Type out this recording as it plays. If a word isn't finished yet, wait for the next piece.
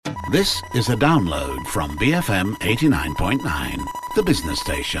This is a download from BFM 89.9, the business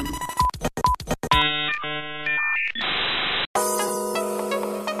station.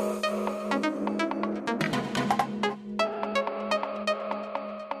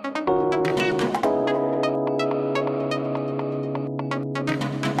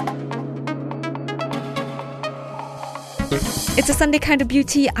 It's a Sunday kind of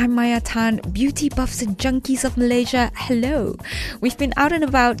beauty. I'm Maya Tan. Beauty buffs and junkies of Malaysia, hello. We've been out and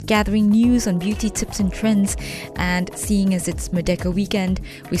about gathering news on beauty tips and trends, and seeing as it's Merdeka weekend,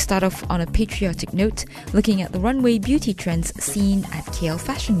 we start off on a patriotic note, looking at the runway beauty trends seen at KL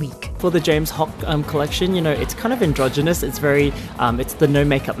Fashion Week. For the James Hock collection, it's kind of androgynous. It's very, it's the no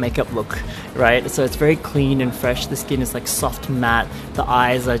makeup look, right? So it's very clean and fresh. The skin is like soft matte. The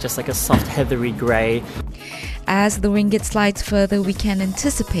eyes are just like a soft heathery grey. As the ringgit slides further, we can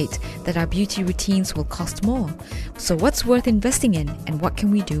anticipate that our beauty routines will cost more. So what's worth investing in, and what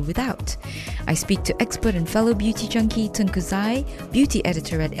can we do without? I speak to expert and fellow beauty junkie Tunku Zai, beauty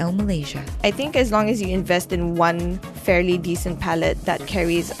editor at Elle Malaysia. I think as long as you invest in one fairly decent palette that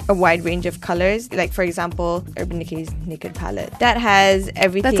carries a wide range of colors, like for example, Urban Decay's Naked palette, that has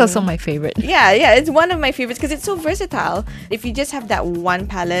everything. That's also my favorite. Yeah, it's one of my favorites because it's so versatile. If you just have that one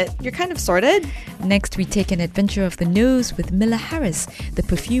palette, you're kind of sorted. Next, we take an adventure of the nose with Miller Harris, the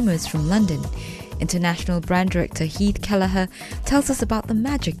perfumers from London. International brand director Heath Kelleher tells us about the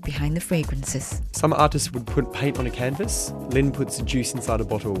magic behind the fragrances. Some artists would put paint on a canvas. Lynn puts juice inside a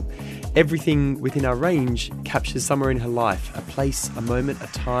bottle. Everything within our range captures somewhere in her life, a place, a moment, a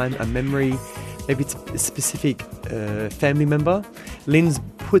time, a memory. Maybe it's a specific family member. Lynn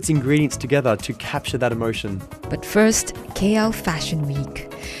puts ingredients together to capture that emotion. But first, KL Fashion Week.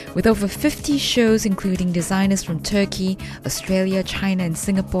 With over 50 shows including designers from Turkey, Australia, China and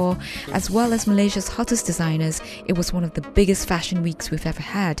Singapore, as well as Malaysia's hottest designers, it was one of the biggest fashion weeks we've ever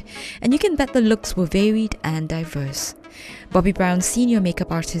had. And you can bet the looks were varied and diverse. Bobbi Brown's senior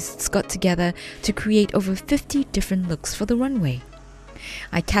makeup artists got together to create over 50 different looks for the runway.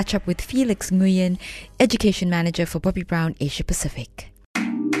 I catch up with Felix Nguyen, Education Manager for Bobbi Brown Asia Pacific.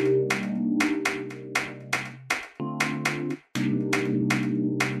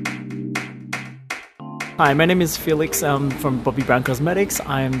 Hi, my name is Felix from Bobbi Brown Cosmetics.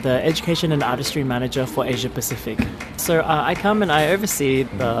 I'm the Education and Artistry Manager for Asia Pacific. So I come and I oversee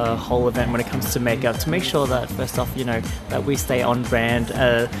the whole event when it comes to makeup to make sure that first off, that we stay on brand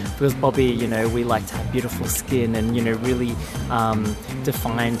because Bobbi, we like to have beautiful skin and, really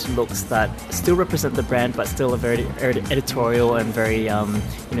defined looks that still represent the brand but still are very editorial and very,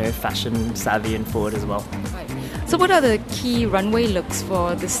 fashion savvy and forward as well. So what are the key runway looks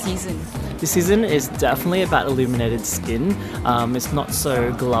for this season? This season is definitely about illuminated skin. It's not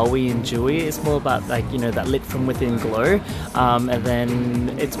so glowy and dewy. It's more about that lit from within glow. And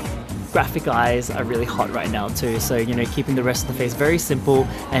then it's graphic eyes are really hot right now too. So, keeping the rest of the face very simple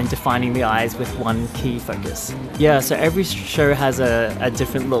and defining the eyes with one key focus. Yeah, so every show has a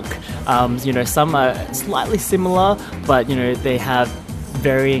different look. Some are slightly similar, but, they have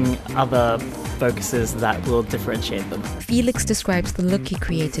varying other focuses that will differentiate them. Felix describes the look he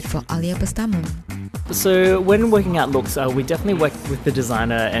created for Alia Bastamam. So when working out looks, we definitely work with the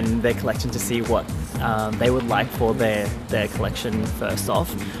designer and their collection to see what they would like for their collection first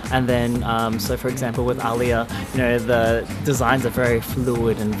off. And then, so for example, with Alia, the designs are very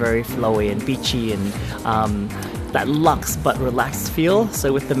fluid and very flowy and beachy and that luxe but relaxed feel.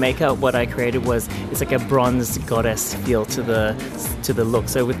 So with the makeup, what I created was it's like a bronze goddess feel to the look.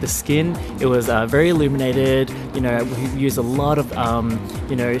 So with the skin, it was very illuminated. We use a lot of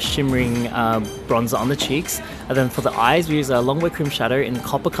shimmering bronzer on the cheeks, and then for the eyes we use a Longwear cream shadow in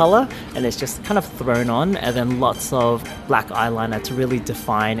copper color, and it's just kind of thrown on, and then lots of black eyeliner to really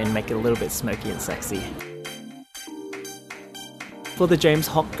define and make it a little bit smoky and sexy. For the James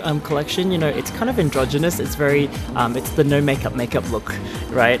Hock collection, it's kind of androgynous. It's very, it's the no makeup look,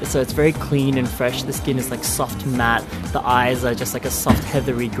 right? So it's very clean and fresh. The skin is like soft matte. The eyes are just like a soft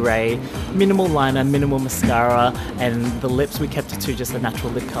heathery grey. Minimal liner, minimal mascara, and the lips we kept it to just a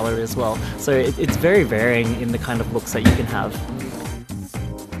natural lip colour as well. So it's very varying in the kind of looks that you can have.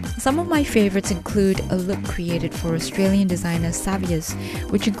 Some of my favourites include a look created for Australian designer Savias,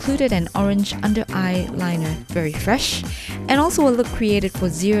 which included an orange under eye liner, very fresh, and also a look created for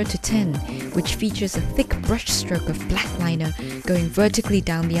 0 to 10, which features a thick brush stroke of black liner going vertically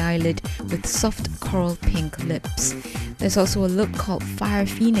down the eyelid with soft coral pink lips. There's also a look called Fire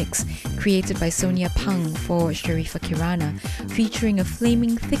Phoenix, created by Sonia Pang for Sharifa Kirana, featuring a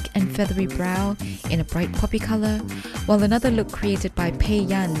flaming thick and feathery brow in a bright poppy colour, while another look created by Pei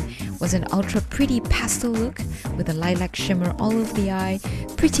Yan was an ultra pretty pastel look with a lilac shimmer all over the eye,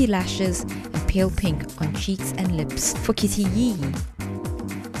 pretty lashes, and pale pink on cheeks and lips for Kitty Yee.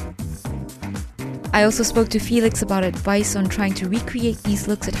 I also spoke to Felix about advice on trying to recreate these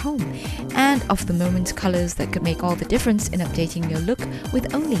looks at home and of the moment colours that could make all the difference in updating your look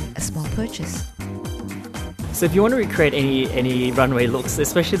with only a small purchase. So if you want to recreate any runway looks,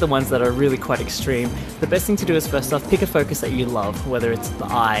 especially the ones that are really quite extreme, the best thing to do is first off pick a focus that you love, whether it's the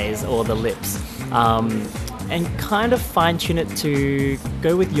eyes or the lips, and kind of fine-tune it to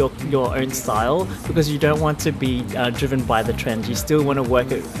go with your own style, because you don't want to be driven by the trend. You still want to work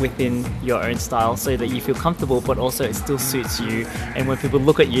it within your own style so that you feel comfortable, but also it still suits you. And when people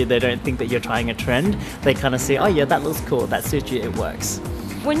look at you, they don't think that you're trying a trend. They kind of say, oh yeah, that looks cool, that suits you, it works.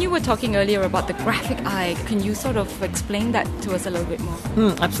 When you were talking earlier about the graphic eye, can you sort of explain that to us a little bit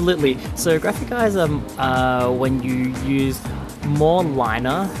more? Absolutely. So graphic eyes are when you use more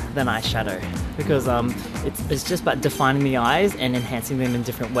liner than eyeshadow, because it's just about defining the eyes and enhancing them in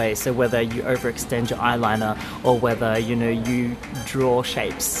different ways. So whether you overextend your eyeliner or whether you draw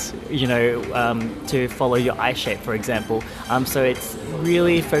shapes to follow your eye shape, for example. So it's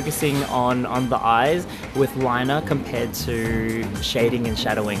really focusing on the eyes with liner compared to shading and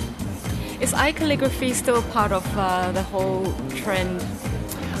shadowing. Is eye calligraphy still part of the whole trend?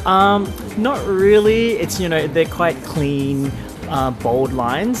 Not really. It's they're quite clean, bold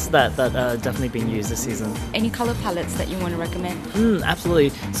lines that are definitely being used this season. Any color palettes that you want to recommend?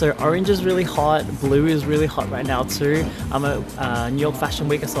 Absolutely. So orange is really hot, blue is really hot right now too. I'm at New York Fashion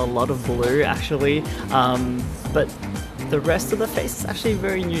Week, I saw a lot of blue actually, but the rest of the face is actually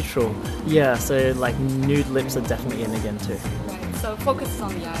very neutral. Yeah, so like nude lips are definitely in again too. Right, so focus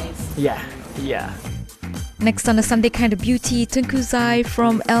on the eyes. Yeah. Next on A Sunday Kind of Beauty, Tengku Zai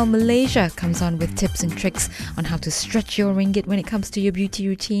from Elle Malaysia comes on with tips and tricks on how to stretch your ringgit when it comes to your beauty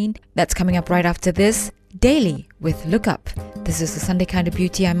routine. That's coming up right after this. Daily with Look Up. This is A Sunday Kind of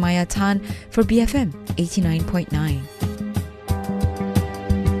Beauty. I'm Maya Tan for BFM 89.9.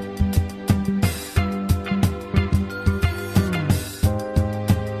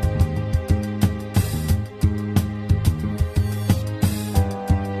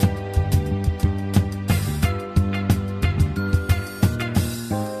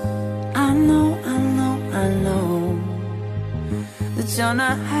 You're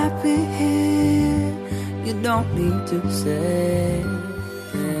not happy here, you don't need to say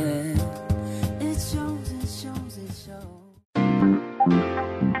it shows, it shows, it shows.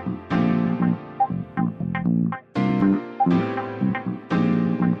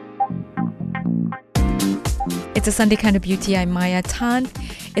 It's A Sunday Kind of Beauty. I'm Maya Tan.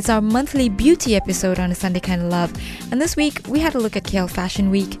 It's our monthly beauty episode on A Sunday Kind of Love. And this week, we had a look at KL Fashion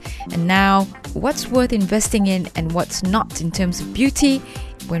Week. And now, what's worth investing in and what's not in terms of beauty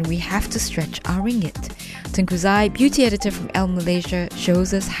when we have to stretch our ringgit. Tengku Zai, beauty editor from Elle Malaysia,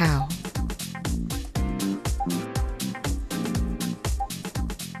 shows us how.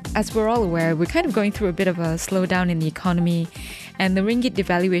 As we're all aware, we're kind of going through a bit of a slowdown in the economy, and the ringgit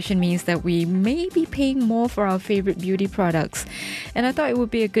devaluation means that we may be paying more for our favorite beauty products. And I thought it would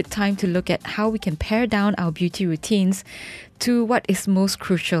be a good time to look at how we can pare down our beauty routines to what is most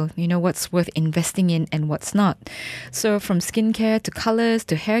crucial, what's worth investing in and what's not. So from skincare to colors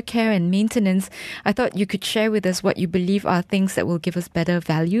to hair care and maintenance, I thought you could share with us what you believe are things that will give us better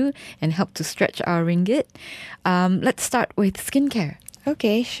value and help to stretch our ringgit. Let's start with skincare.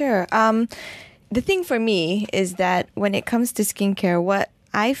 Okay, sure. The thing for me is that when it comes to skincare, what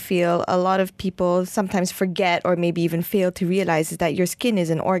I feel a lot of people sometimes forget or maybe even fail to realize is that your skin is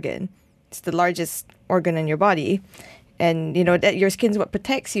an organ. It's the largest organ in your body. And, that your skin's what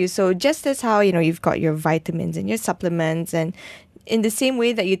protects you. So just as how, you've got your vitamins and your supplements, and in the same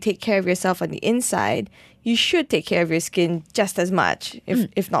way that you take care of yourself on the inside, you should take care of your skin just as much,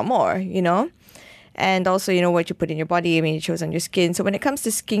 if not more, And also, what you put in your body, it shows on your skin. So when it comes to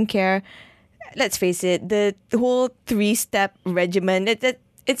skincare, let's face it, the whole 3-step regimen,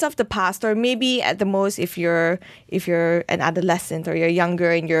 it's of the past, or maybe at the most if you're an adolescent or you're younger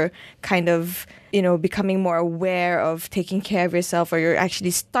and you're kind of becoming more aware of taking care of yourself, or you're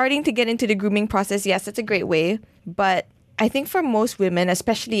actually starting to get into the grooming process. Yes, that's a great way, but I think for most women,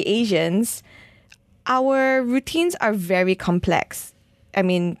 especially Asians, our routines are very complex.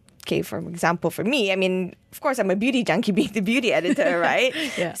 Okay, for example, for me, of course, I'm a beauty junkie, being the beauty editor, right?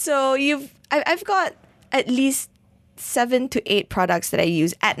 Yeah. So I've got at least 7 to 8 products that I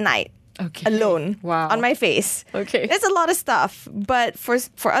use at night. Okay. Alone. Wow. On my face. Okay. There's a lot of stuff. But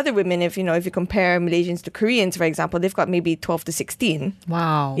for other women, if you compare Malaysians to Koreans, for example, they've got maybe 12 to 16.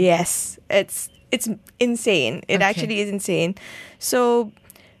 Wow. Yes. It's insane. It actually is insane. So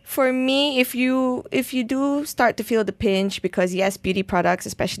For me, if you do start to feel the pinch, because yes, beauty products,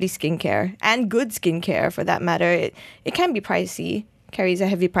 especially skincare and good skincare for that matter, it can be pricey, carries a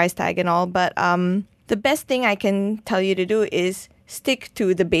heavy price tag and all. But the best thing I can tell you to do is stick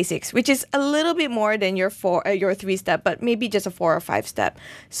to the basics, which is a little bit more than your 3-step, but maybe just a 4 or 5-step.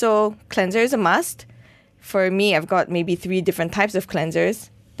 So cleanser is a must. For me, I've got maybe 3 different types of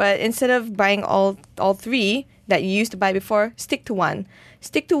cleansers. But instead of buying all 3 that you used to buy before, stick to one.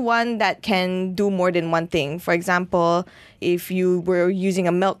 Stick to one that can do more than one thing. For example, if you were using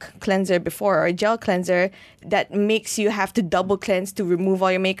a milk cleanser before or a gel cleanser that makes you have to double cleanse to remove all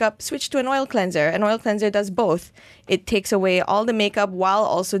your makeup, switch to an oil cleanser. An oil cleanser does both. It takes away all the makeup while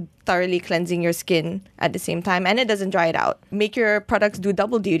also thoroughly cleansing your skin at the same time, and it doesn't dry it out. Make your products do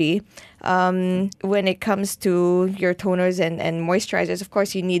double duty. When it comes to your toners and moisturizers, of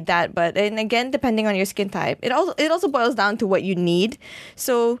course you need that, but and again, depending on your skin type, it also boils down to what you need.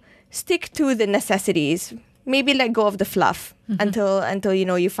 So stick to the necessities. Maybe let go of the fluff until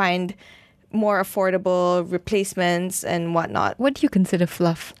you find more affordable replacements and whatnot. What do you consider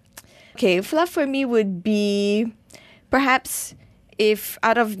fluff? Okay, fluff for me would be perhaps if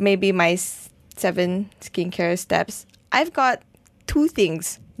out of maybe my 7 skincare steps, I've got 2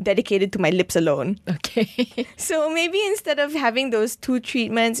 things dedicated to my lips alone. Okay. So maybe instead of having those 2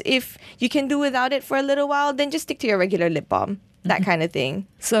 treatments, if you can do without it for a little while, then just stick to your regular lip balm. That kind of thing.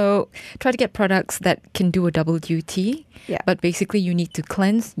 So try to get products that can do a double duty. Yeah. But basically you need to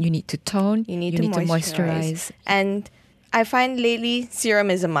cleanse, you need to tone, You need to moisturize. And I find lately serum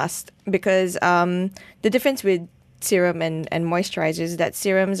is a must because the difference with serum and moisturizers is that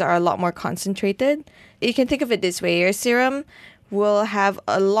serums are a lot more concentrated. You can think of it this way. Your serum will have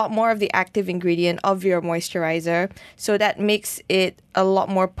a lot more of the active ingredient of your moisturizer. So that makes it a lot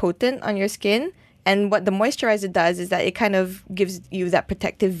more potent on your skin. And what the moisturizer does is that it kind of gives you that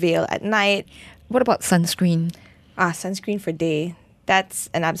protective veil at night. What about sunscreen? Sunscreen for day. That's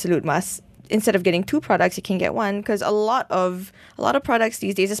an absolute must. Instead of getting 2 products, you can get 1 because a lot of products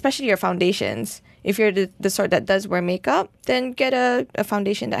these days, especially your foundations, if you're the sort that does wear makeup, then get a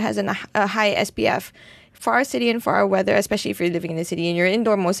foundation that has a high SPF. For our city and for our weather, especially if you're living in the city and you're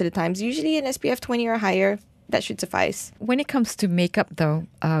indoor most of the times, usually an SPF 20 or higher, that should suffice. When it comes to makeup, though,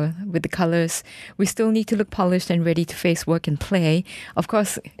 with the colors, we still need to look polished and ready to face work and play. Of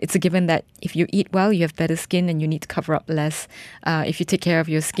course, it's a given that if you eat well, you have better skin and you need to cover up less. If you take care of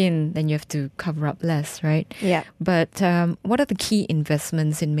your skin, then you have to cover up less, right? Yeah. But what are the key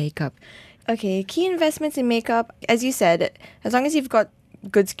investments in makeup? Okay, key investments in makeup, as you said, as long as you've got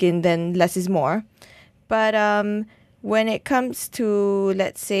good skin, then less is more. But when it comes to,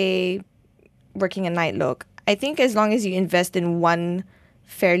 let's say, working a night look, I think as long as you invest in one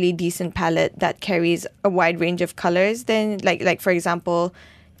fairly decent palette that carries a wide range of colors, then like for example,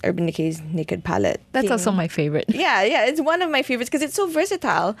 Urban Decay's Naked palette. That's also my favorite. Yeah, it's one of my favorites because it's so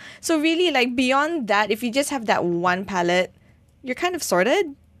versatile. So really, like beyond that, if you just have that one palette, you're kind of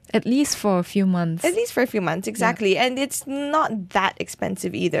sorted. At least for a few months. At least for a few months, exactly. Yeah. And it's not that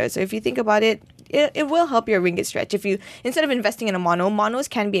expensive either. So if you think about it, it will help your ringgit stretch. If you, instead of investing in a monos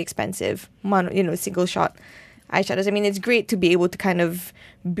can be expensive. Single shot eyeshadows. I mean, it's great to be able to kind of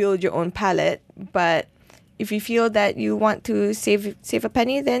build your own palette, but if you feel that you want to save a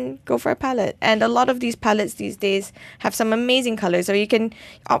penny, then go for a palette. And a lot of these palettes these days have some amazing colors. So you can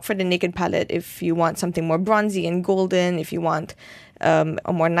opt for the Naked palette if you want something more bronzy and golden. If you want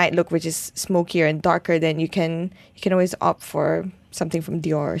a more night look, which is smokier and darker, then you can always opt for something from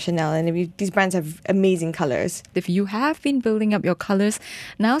Dior or Chanel. And these brands have amazing colors. If you have been building up your colors,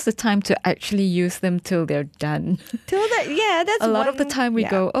 now's the time to actually use them till they're done. That's a lot of the time we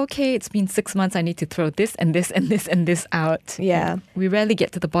go, okay, it's been 6 months, I need to throw this and this and this and this out. Yeah. We rarely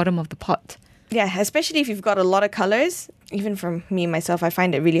get to the bottom of the pot. Yeah, especially if you've got a lot of colors. Even for me, myself, I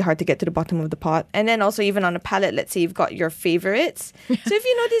find it really hard to get to the bottom of the pot. And then also even on a palette, let's say you've got your favorites. So if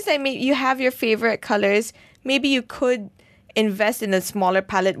you notice that you have your favorite colors, maybe you could invest in a smaller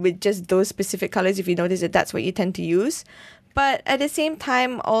palette with just those specific colors if you notice that that's what you tend to use. But at the same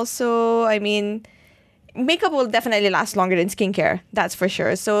time, also, I mean, makeup will definitely last longer than skincare. That's for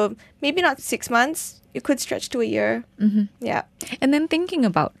sure. So maybe not 6 months. It could stretch to a year. Mm-hmm. Yeah. And then thinking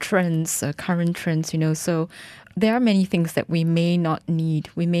about trends, current trends, so there are many things that we may not need.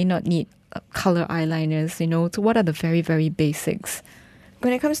 We may not need color eyeliners, So what are the very, very basics?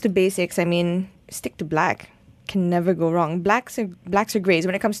 When it comes to basics, I mean, stick to black. Can never go wrong. Blacks are great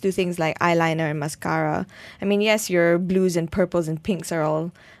when it comes to things like eyeliner and mascara. I mean, yes, your blues and purples and pinks are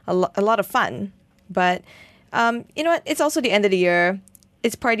all a lot of fun, but you know what? It's also the end of the year.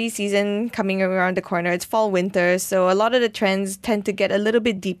 it's party season coming around the corner. It's fall, winter. So a lot of the trends tend to get a little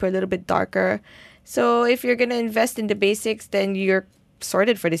bit deeper, a little bit darker. So if you're going to invest in the basics, then you're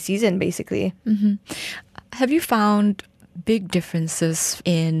sorted for the season, basically. Have you found big differences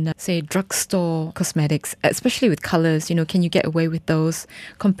in, say, drugstore cosmetics, especially with colors? Can you get away with those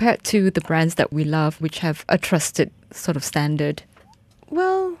compared to the brands that we love, which have a trusted sort of standard?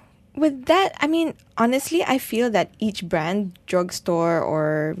 Well, with that, I mean, honestly, I feel that each brand, drugstore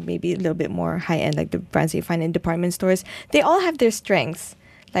or maybe a little bit more high-end, like the brands you find in department stores, they all have their strengths.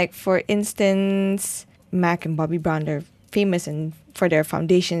 Like, for instance, MAC and Bobbi Brown, they're famous for their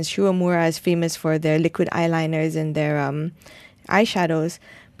foundations. Shuamura is famous for their liquid eyeliners and their eyeshadows.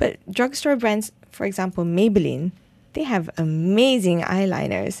 But drugstore brands, for example, Maybelline, they have amazing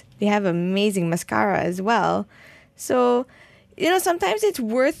eyeliners. They have amazing mascara as well. So, sometimes it's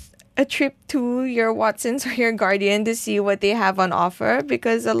worth a trip to your Watsons or your Guardian to see what they have on offer,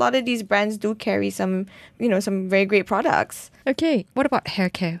 because a lot of these brands do carry some very great products. Okay, what about hair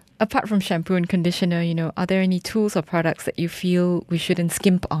care? Apart from shampoo and conditioner, are there any tools or products that you feel we shouldn't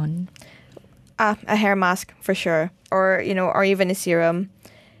skimp on? A hair mask for sure, or even a serum.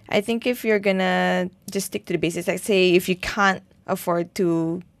 I think if you're gonna just stick to the basics, like say if you can't afford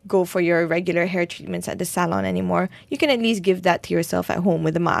to go for your regular hair treatments at the salon anymore, you can at least give that to yourself at home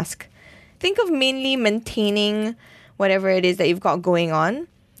with a mask. Think of mainly maintaining whatever it is that you've got going on,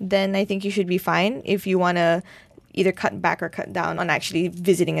 then I think you should be fine if you want to either cut back or cut down on actually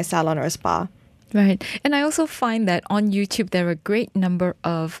visiting a salon or a spa. Right. And I also find that on YouTube, there are a great number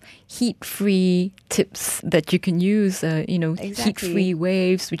of heat-free tips that you can use, heat-free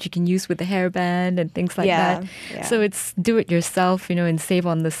waves, which you can use with the hairband and things like that. Yeah. So it's do it yourself, and save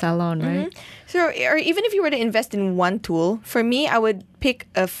on the salon, right? So, or even if you were to invest in one tool, for me, I would pick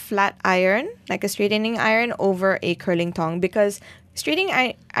a flat iron, like a straightening iron, over a curling tong, because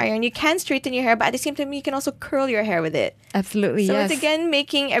straightening iron, you can straighten your hair, but at the same time, you can also curl your hair with it. Absolutely, so yes. It's again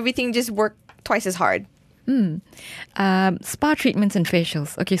making everything just work twice as hard. Spa treatments and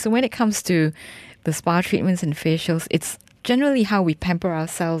facials. Okay, so when it comes to the spa treatments and facials, it's generally how we pamper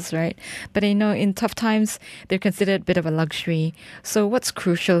ourselves, right? But in tough times, they're considered a bit of a luxury. So what's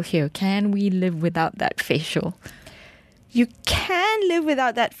crucial here? Can we live without that facial? You can live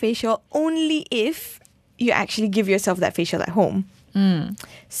without that facial only if you actually give yourself that facial at home.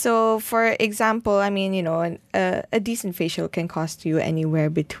 So, for example, I mean, a decent facial can cost you anywhere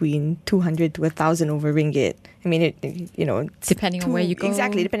between 200 to 1,000 over ringgit. I mean, depending on where you go.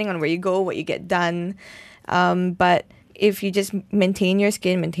 Exactly, depending on where you go, what you get done. But if you just maintain your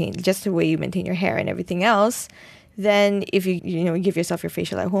skin, maintain just the way you maintain your hair and everything else, then if you give yourself your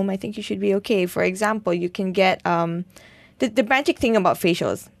facial at home, I think you should be okay. For example, you can get the magic thing about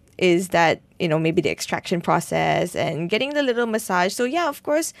facials is that, maybe the extraction process and getting the little massage. So yeah, of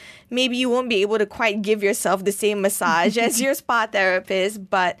course, maybe you won't be able to quite give yourself the same massage as your spa therapist,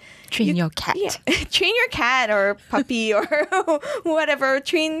 but train your cat. Yeah, train your cat or puppy or whatever.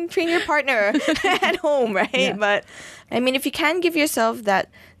 Train your partner at home, right? Yeah. But I mean, if you can give yourself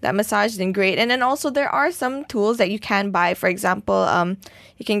that massage, then great. And then also there are some tools that you can buy. For example,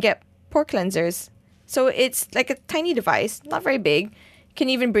 you can get pore cleansers. So it's like a tiny device, not very big. Can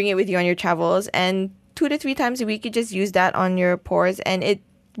even bring it with you on your travels, and 2 to 3 times a week you just use that on your pores, and it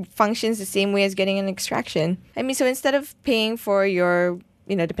functions the same way as getting an extraction. I mean, so instead of paying for your,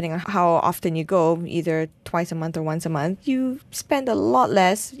 depending on how often you go, either twice a month or once a month, you spend a lot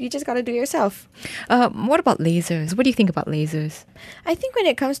less. You just got to do it yourself. What about lasers? What do you think about lasers? I think when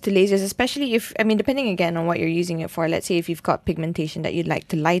it comes to lasers, especially depending again on what you're using it for, let's say if you've got pigmentation that you'd like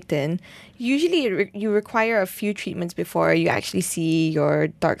to lighten, usually you require a few treatments before you actually see your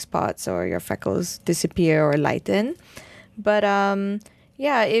dark spots or your freckles disappear or lighten. But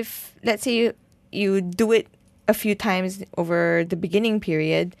if let's say you do it a few times over the beginning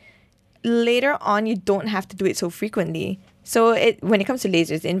period, later on you don't have to do it so frequently. So when it comes to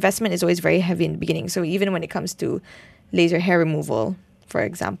lasers, the investment is always very heavy in the beginning. So even when it comes to laser hair removal, for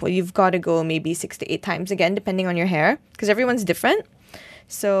example, you've got to go maybe 6 to 8 times, again, depending on your hair, because everyone's different.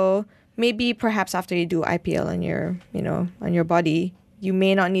 So maybe perhaps after you do IPL on your body, you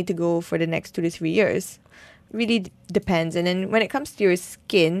may not need to go for the next 2 to 3 years. Really depends. And then when it comes to your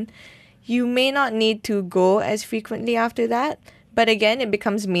skin, you may not need to go as frequently after that. But again, it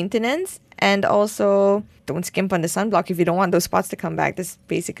becomes maintenance. And also, don't skimp on the sunblock if you don't want those spots to come back. That's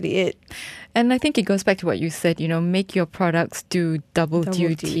basically it. And I think it goes back to what you said, make your products do double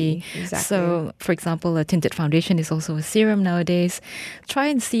duty. Exactly. So, for example, a tinted foundation is also a serum nowadays. Try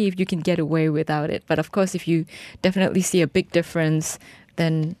and see if you can get away without it. But of course, if you definitely see a big difference,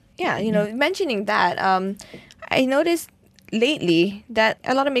 then... Yeah, mentioning that, I noticed lately that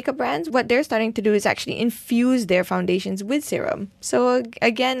a lot of makeup brands, what they're starting to do is actually infuse their foundations with serum. So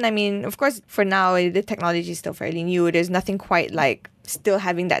again, I mean, of course, for now, the technology is still fairly new. There's nothing quite like still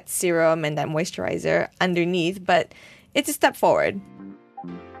having that serum and that moisturizer underneath, but it's a step forward.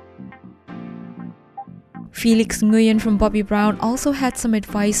 Felix Nguyen from Bobbi Brown also had some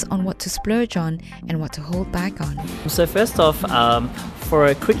advice on what to splurge on and what to hold back on. So first off, for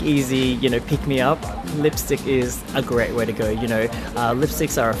a quick, easy, pick-me-up, lipstick is a great way to go.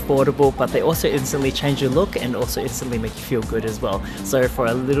 Lipsticks are affordable, but they also instantly change your look and also instantly make you feel good as well. So for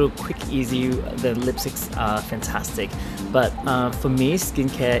a little quick, easy, the lipsticks are fantastic. But for me,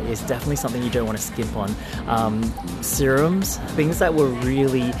 skincare is definitely something you don't want to skimp on. Serums, things that will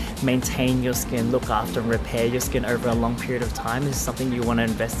really maintain your skin, look after and repair your skin over a long period of time is something you want to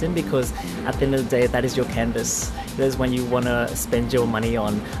invest in, because at the end of the day, that is your canvas. That is when you want to spend your money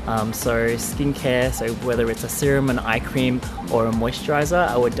on. So skincare, so whether it's a serum, an eye cream or a moisturizer,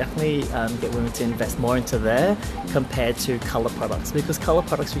 I would definitely get women to invest more into there compared to color products, because color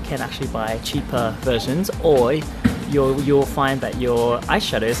products you can actually buy cheaper versions, or you'll find that your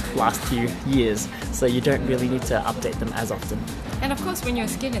eyeshadows last you years, so you don't really need to update them as often. And of course, when your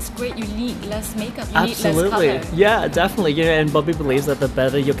skin is great, you need less makeup, you Absolutely. need less color. Yeah, definitely. And Bobbi believes that the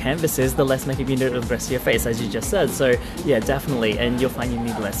better your canvas is, the less makeup you need on the rest of your face, as you just said. So yeah, definitely. And you'll find you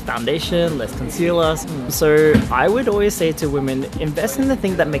need less foundation, less concealer. So I would always say to women, invest in the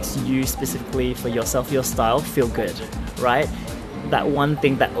thing that makes you specifically for yourself, your style, feel good, right? That one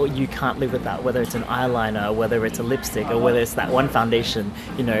thing that you can't live without, whether it's an eyeliner, whether it's a lipstick, or whether it's that one foundation.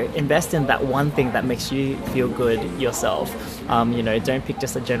 Invest in that one thing that makes you feel good yourself. Don't pick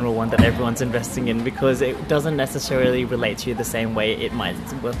just a general one that everyone's investing in, because it doesn't necessarily relate to you the same way it might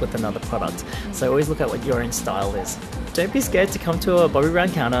work with another product. So always look at what your own style is. Don't be scared to come to a Bobbi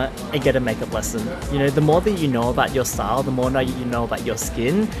Brown counter and get a makeup lesson. The more that you know about your style, the more that you know about your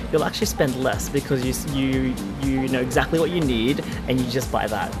skin, you'll actually spend less, because you know exactly what you need and you just buy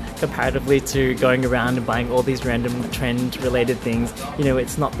that. Comparatively to going around and buying all these random trend-related things,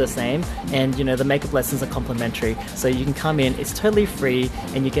 it's not the same. And the makeup lessons are complimentary, so you can come in, it's totally free,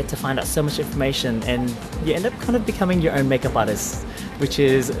 and you get to find out so much information, and you end up kind of becoming your own makeup artist, which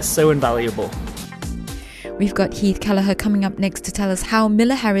is so invaluable. We've got Heath Kelleher coming up next to tell us how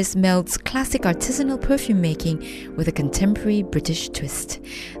Miller Harris melds classic artisanal perfume making with a contemporary British twist.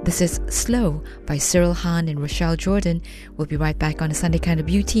 This is Slow by Cyril Hahn and Rochelle Jordan. We'll be right back on A Sunday Kind of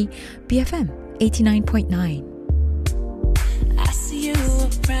Beauty, BFM 89.9. I see you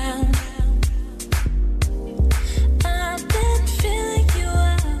around. I've been feeling you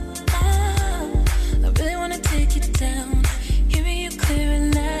out. I really wanna take you down. Hearing you clear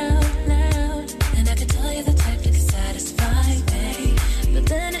and loud. And I can tell you the type that can satisfy me. But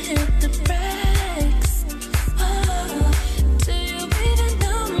then I hit the brakes. Oh, do you even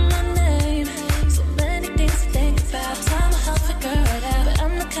know my name? So many things to think about. Time will help figure it out. But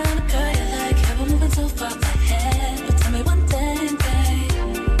I'm the kind of girl you like. Have a moving so far ahead. But tell me one thing,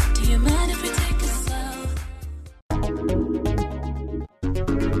 babe. Do you mind if we take it slow?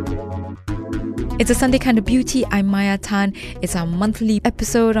 It's A Sunday Kind of Beauty. I'm Maya Tan. It's our monthly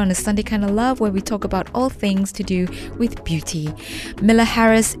episode on A Sunday Kind of Love, where we talk about all things to do with beauty. Miller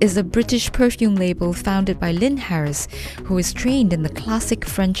Harris is a British perfume label founded by Lynn Harris, who is trained in the classic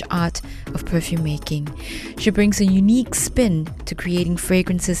French art of perfume making. She brings a unique spin to creating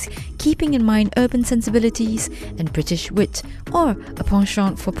fragrances, keeping in mind urban sensibilities and British wit, or a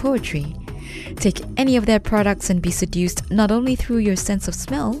penchant for poetry. Take any of their products and be seduced not only through your sense of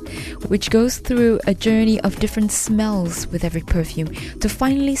smell, which goes through a journey of different smells with every perfume to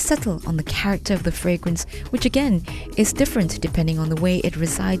finally settle on the character of the fragrance, which again is different depending on the way it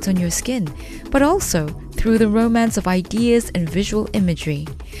resides on your skin, but also through the romance of ideas and visual imagery.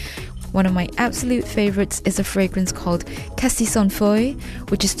 One of my absolute favorites is a fragrance called Cassis en Feuilles,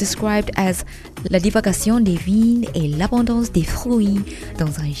 which is described as la divagation des vignes et l'abondance des fruits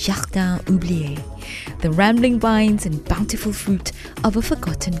dans un jardin oublié. The rambling vines and bountiful fruit of a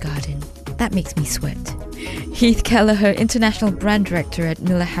forgotten garden. That makes me sweat. Heath Kelleher, International Brand Director at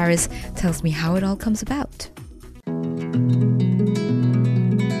Miller Harris, tells me how it all comes about.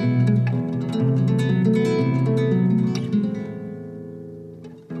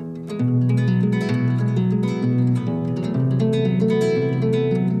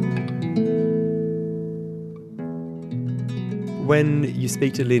 When you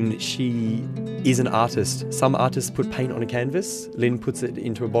speak to Lynn, she is an artist. Some artists put paint on a canvas. Lynn puts it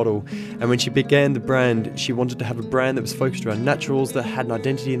into a bottle. And when she began the brand, she wanted to have a brand that was focused around naturals, that had an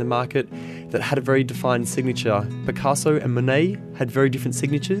identity in the market, that had a very defined signature. Picasso and Monet had very different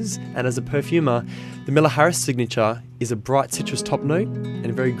signatures. And as a perfumer, the Miller Harris signature is a bright citrus top note and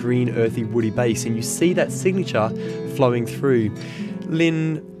a very green, earthy, woody base. And you see that signature flowing through.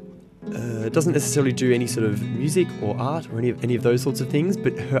 Lynn doesn't necessarily do any sort of music or art or any of those sorts of things,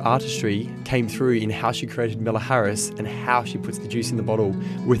 but her artistry came through in how she created Miller Harris and how she puts the juice in the bottle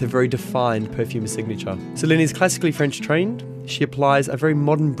with a very defined perfumer signature. So Lynn is classically French trained. She applies a very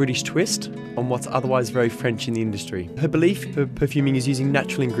modern British twist on what's otherwise very French in the industry. Her belief for perfuming is using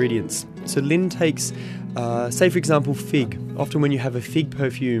natural ingredients. So Lynn takes, say for example, fig. Often when you have a fig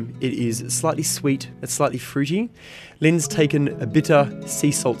perfume, it is slightly sweet, it's slightly fruity. Lynn's taken a bitter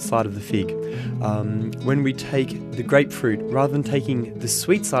sea salt side of the fig. When we take the grapefruit, rather than taking the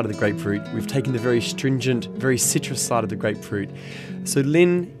sweet side of the grapefruit, we've taken the very stringent, very citrus side of the grapefruit. So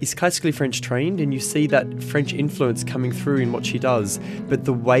Lynn is classically French trained, and you see that French influence coming through in what she does, but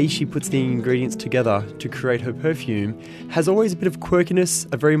the way she puts the ingredients together to create her perfume has always a bit of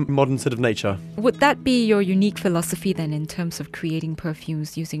quirkiness, a very modern sort of nature. Would that be your unique philosophy then in terms of creating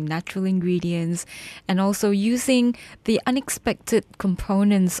perfumes using natural ingredients and also using the unexpected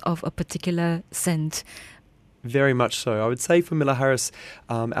components of a particular scent? Very much so. I would say for Miller Harris,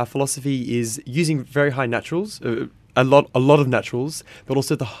 our philosophy is using very high naturals, a lot of naturals, but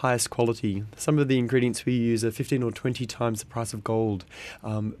also the highest quality. Some of the ingredients we use are 15 or 20 times the price of gold,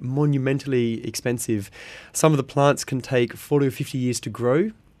 monumentally expensive. Some of the plants can take 40 or 50 years to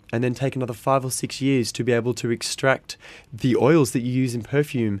grow, and then take another 5 or 6 years to be able to extract the oils that you use in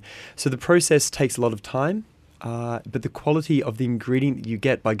perfume. So the process takes a lot of time. But the quality of the ingredient that you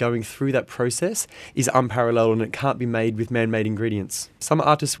get by going through that process is unparalleled, and it can't be made with man-made ingredients. Some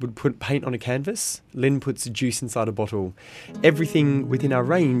artists would put paint on a canvas. Lynn puts juice inside a bottle. Everything within our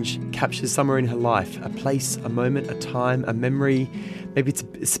range captures somewhere in her life, a place, a moment, a time, a memory. Maybe it's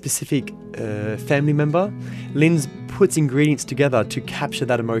a specific family member. Lynn puts ingredients together to capture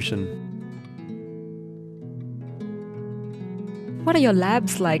that emotion. What are your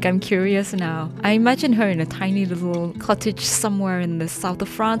labs like? I'm curious now. I imagine her in a tiny little cottage somewhere in the south of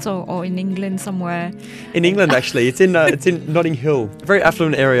France or in England somewhere. In England, actually. It's in Notting Hill. A very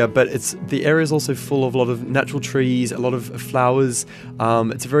affluent area, but the area is also full of a lot of natural trees, a lot of flowers.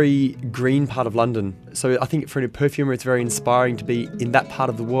 It's a very green part of London. So I think for a perfumer, it's very inspiring to be in that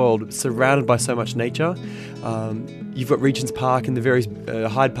part of the world, surrounded by so much nature. You've got Regent's Park and the various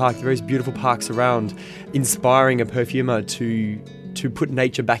Hyde Park, the various beautiful parks around, inspiring a perfumer to put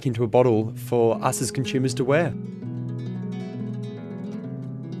nature back into a bottle for us as consumers to wear.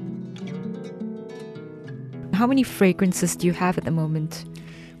 How many fragrances do you have at the moment?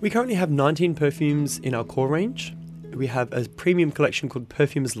 We currently have 19 perfumes in our core range. We have a premium collection called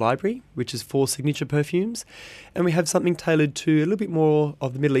Perfumer's Library, which is 4 signature perfumes. And we have something tailored to a little bit more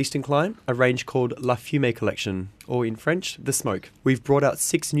of the Middle Eastern client, a range called La Fumée Collection, or in French, The Smoke. We've brought out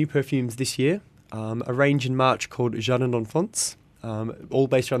 6 new perfumes this year, a range in March called Jardin d'Enfance, all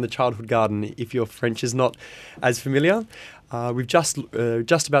based around the childhood garden, if your French is not as familiar. We've just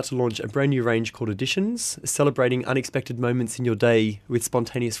about to launch a brand new range called Editions, celebrating unexpected moments in your day with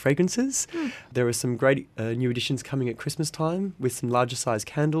spontaneous fragrances. There are some great new additions coming at Christmas time with some larger size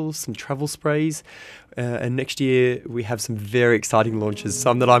candles, some travel sprays, and next year we have some very exciting launches,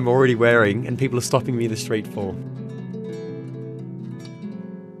 some that I'm already wearing and people are stopping me in the street for.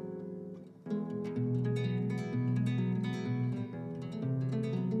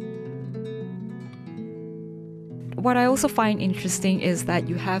 What I also find interesting is that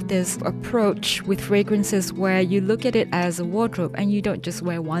you have this approach with fragrances where you look at it as a wardrobe and you don't just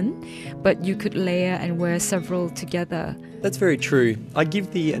wear one, but you could layer and wear several together. That's very true. I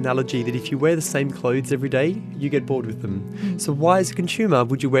give the analogy that if you wear the same clothes every day, you get bored with them. So why as a consumer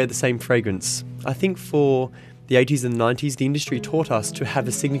would you wear the same fragrance? I think for the 80s and 90s, the industry taught us to have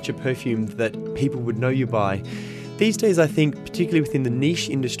a signature perfume that people would know you by. These days, I think, particularly within the niche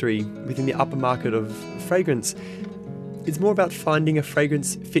industry, within the upper market of fragrance, it's more about finding a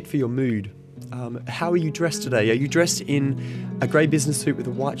fragrance fit for your mood. How are you dressed today? Are you dressed in a grey business suit with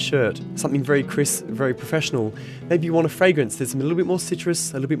a white shirt? Something very crisp, very professional. Maybe you want a fragrance that's a little bit more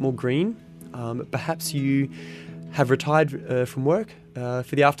citrus, a little bit more green. Perhaps you have retired from work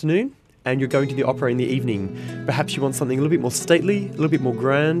for the afternoon and you're going to the opera in the evening. Perhaps you want something a little bit more stately, a little bit more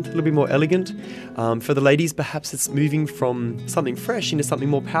grand, a little bit more elegant. For the ladies, perhaps it's moving from something fresh into something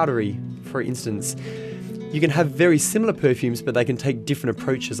more powdery, for instance. You can have very similar perfumes, but they can take different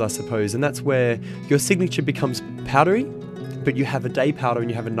approaches, I suppose, and that's where your signature becomes powdery but you have a day powder and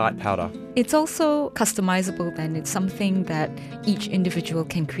you have a night powder. It's also customizable then. It's something that each individual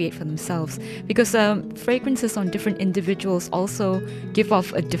can create for themselves, because fragrances on different individuals also give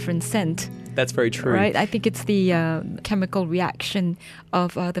off a different scent. That's very true. Right? I think it's the chemical reaction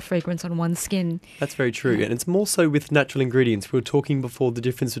of the fragrance on one's skin. That's very true. And it's more so with natural ingredients. We were talking before the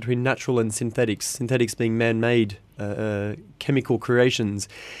difference between natural and synthetics. Synthetics being man-made chemical creations.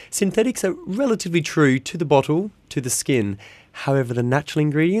 Synthetics are relatively true to the bottle, to the skin. However, the natural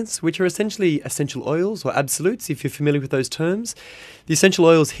ingredients, which are essentially essential oils or absolutes, if you're familiar with those terms, the essential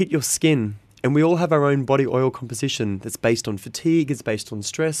oils hit your skin. And we all have our own body oil composition that's based on fatigue, it's based on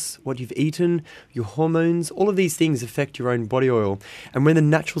stress, what you've eaten, your hormones. All of these things affect your own body oil. And when the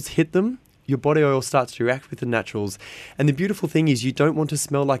naturals hit them, your body oil starts to react with the naturals. And the beautiful thing is you don't want to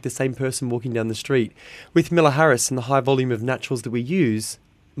smell like the same person walking down the street. With Miller Harris and the high volume of naturals that we use,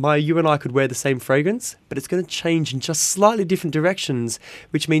 you and I could wear the same fragrance, but it's going to change in just slightly different directions,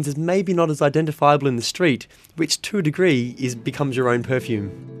 which means it's maybe not as identifiable in the street, which to a degree becomes your own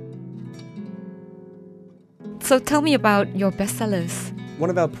perfume. So tell me about your bestsellers.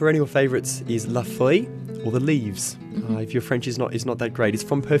 One of our perennial favourites is La Feuille, or the leaves. If your French is not that great. It's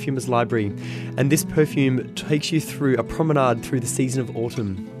from Perfumer's Library. And this perfume takes you through a promenade through the season of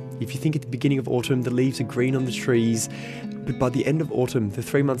autumn. If you think at the beginning of autumn, the leaves are green on the trees. But by the end of autumn, the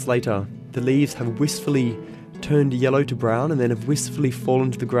 3 months later, the leaves have wistfully turned yellow to brown and then have wistfully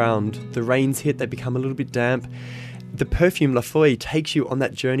fallen to the ground. The rains hit, they become a little bit damp. The perfume La Feuille takes you on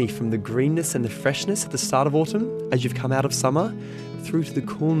that journey from the greenness and the freshness at the start of autumn, as you've come out of summer, through to the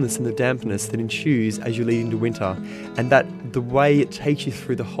coolness and the dampness that ensues as you lead into winter. And that the way it takes you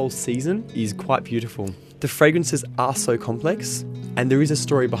through the whole season is quite beautiful. The fragrances are so complex, and there is a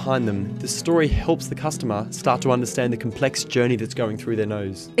story behind them. The story helps the customer start to understand the complex journey that's going through their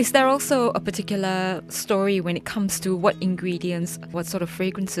nose. Is there also a particular story when it comes to what ingredients, what sort of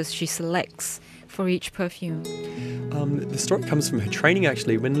fragrances she selects for each perfume? The story comes from her training,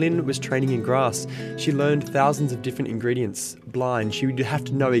 actually. When Lynn was training in Grasse, she learned thousands of different ingredients blind. She would have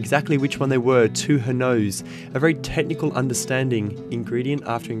to know exactly which one they were to her nose. A very technical understanding, ingredient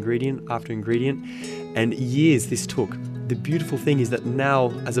after ingredient after ingredient, and years this took. The beautiful thing is that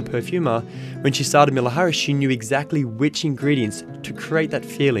now, as a perfumer, when she started Miller Harris, she knew exactly which ingredients to create that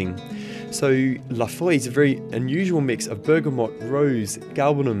feeling. So La Feuille is a very unusual mix of bergamot, rose,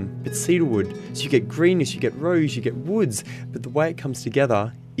 galbanum, but cedarwood. So you get greenness, you get rose, you get woods, but the way it comes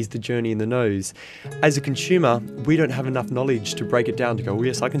together is the journey in the nose. As a consumer, we don't have enough knowledge to break it down to go, oh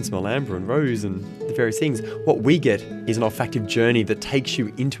yes, I can smell amber and rose and the various things. What we get is an olfactive journey that takes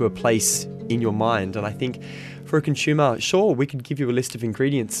you into a place in your mind. And I think for a consumer, sure, we could give you a list of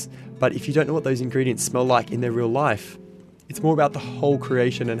ingredients, but if you don't know what those ingredients smell like in their real life, it's more about the whole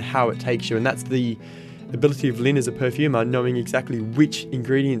creation and how it takes you. And that's the ability of Lynn as a perfumer, knowing exactly which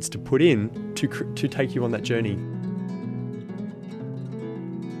ingredients to put in to take you on that journey.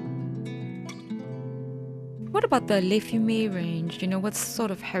 What about the Les Fumées range? What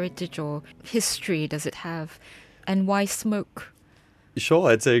sort of heritage or history does it have? And why smoke?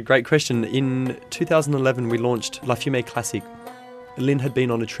 Sure, it's a great question. In 2011, we launched La Fumée Classique. Lynn had been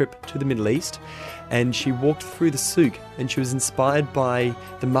on a trip to the Middle East, and she walked through the souk, and she was inspired by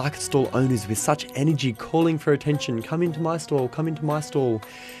the market stall owners with such energy, calling for attention, come into my stall, come into my stall.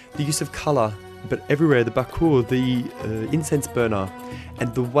 The use of colour, but everywhere, the bakur, the incense burner,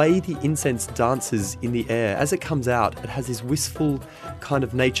 and the way the incense dances in the air. As it comes out, it has this wistful kind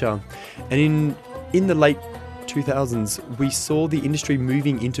of nature. And in the late 2000s, we saw the industry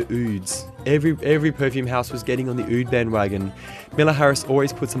moving into ouds. Every perfume house was getting on the oud bandwagon. Miller Harris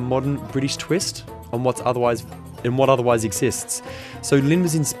always puts a modern British twist on what otherwise exists. So Lynn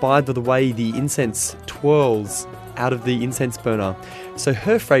was inspired by the way the incense twirls out of the incense burner. So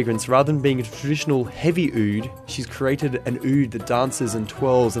her fragrance, rather than being a traditional heavy oud, she's created an oud that dances and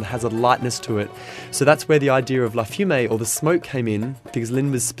twirls and has a lightness to it. So that's where the idea of La Fumée, or the smoke, came in, because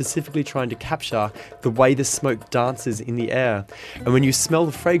Lynn was specifically trying to capture the way the smoke dances in the air. And when you smell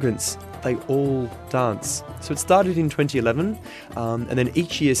the fragrance, they all dance. So it started in 2011, and then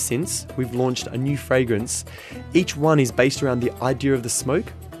each year since, we've launched a new fragrance. Each one is based around the idea of the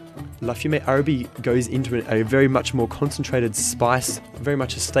smoke. La Fumée Araby goes into a very much more concentrated spice, very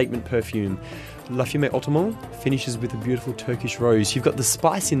much a statement perfume. La Fumée Ottoman finishes with a beautiful Turkish rose. You've got the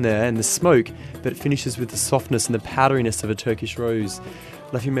spice in there and the smoke, but it finishes with the softness and the powderiness of a Turkish rose.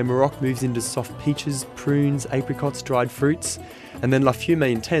 La Fumée Maroc moves into soft peaches, prunes, apricots, dried fruits. And then La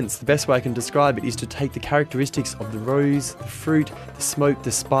Fumée Intense, the best way I can describe it is to take the characteristics of the rose, the fruit, the smoke,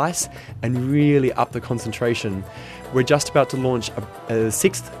 the spice, and really up the concentration. We're just about to launch a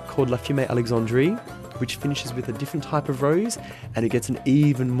sixth called La Fumée Alexandrie, which finishes with a different type of rose, and it gets an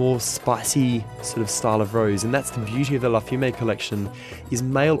even more spicy sort of style of rose. And that's the beauty of the La Fumée collection, is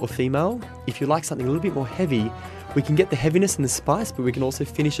male or female. If you like something a little bit more heavy, we can get the heaviness and the spice, but we can also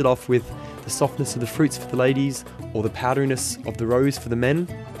finish it off with the softness of the fruits for the ladies, or the powderiness of the rose for the men.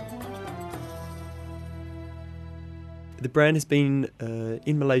 The brand has been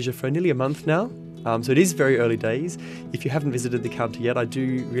in Malaysia for nearly a month now, so it is very early days. If you haven't visited the counter yet, I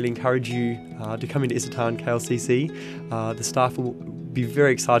do really encourage you to come into Isetan KLCC. The staff will be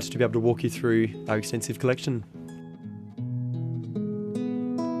very excited to be able to walk you through our extensive collection.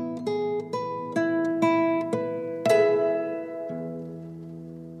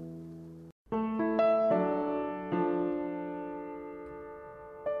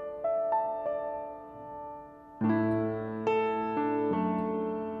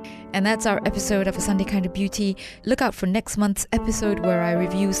 And that's our episode of A Sunday Kind of Beauty. Look out for next month's episode where I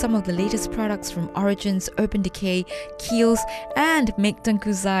review some of the latest products from Origins, Urban Decay, Kiehl's, and make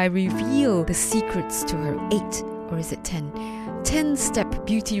Tengku Zai reveal the secrets to her 8, or is it 10-step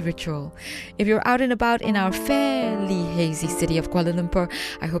beauty ritual. If you're out and about in our fairly hazy city of Kuala Lumpur,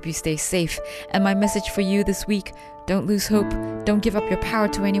 I hope you stay safe. And my message for you this week, don't lose hope, don't give up your power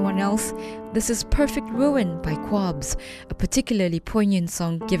to anyone else. This is Perfect Ruin by Quabs, a particularly poignant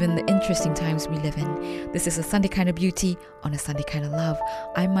song given the interesting times we live in. This is A Sunday Kind of Beauty on A Sunday Kind of Love.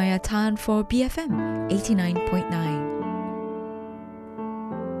 I'm Maya Tan for BFM 89.9.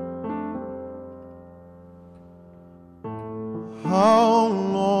 How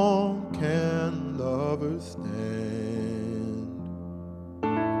long can lovers stand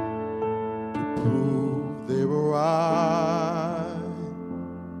to prove they were right?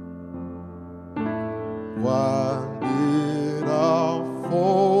 Why did I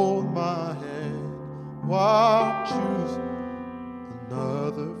fold my hand? Why choose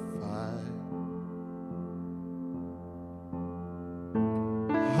another fight?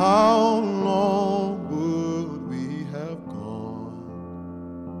 How long would we have gone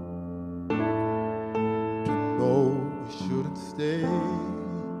to know we shouldn't stay?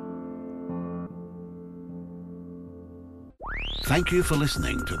 Thank you for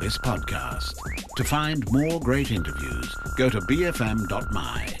listening to this podcast. To find more great interviews, go to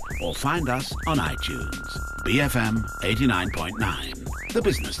bfm.my or find us on iTunes. BFM 89.9, the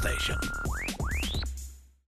business station.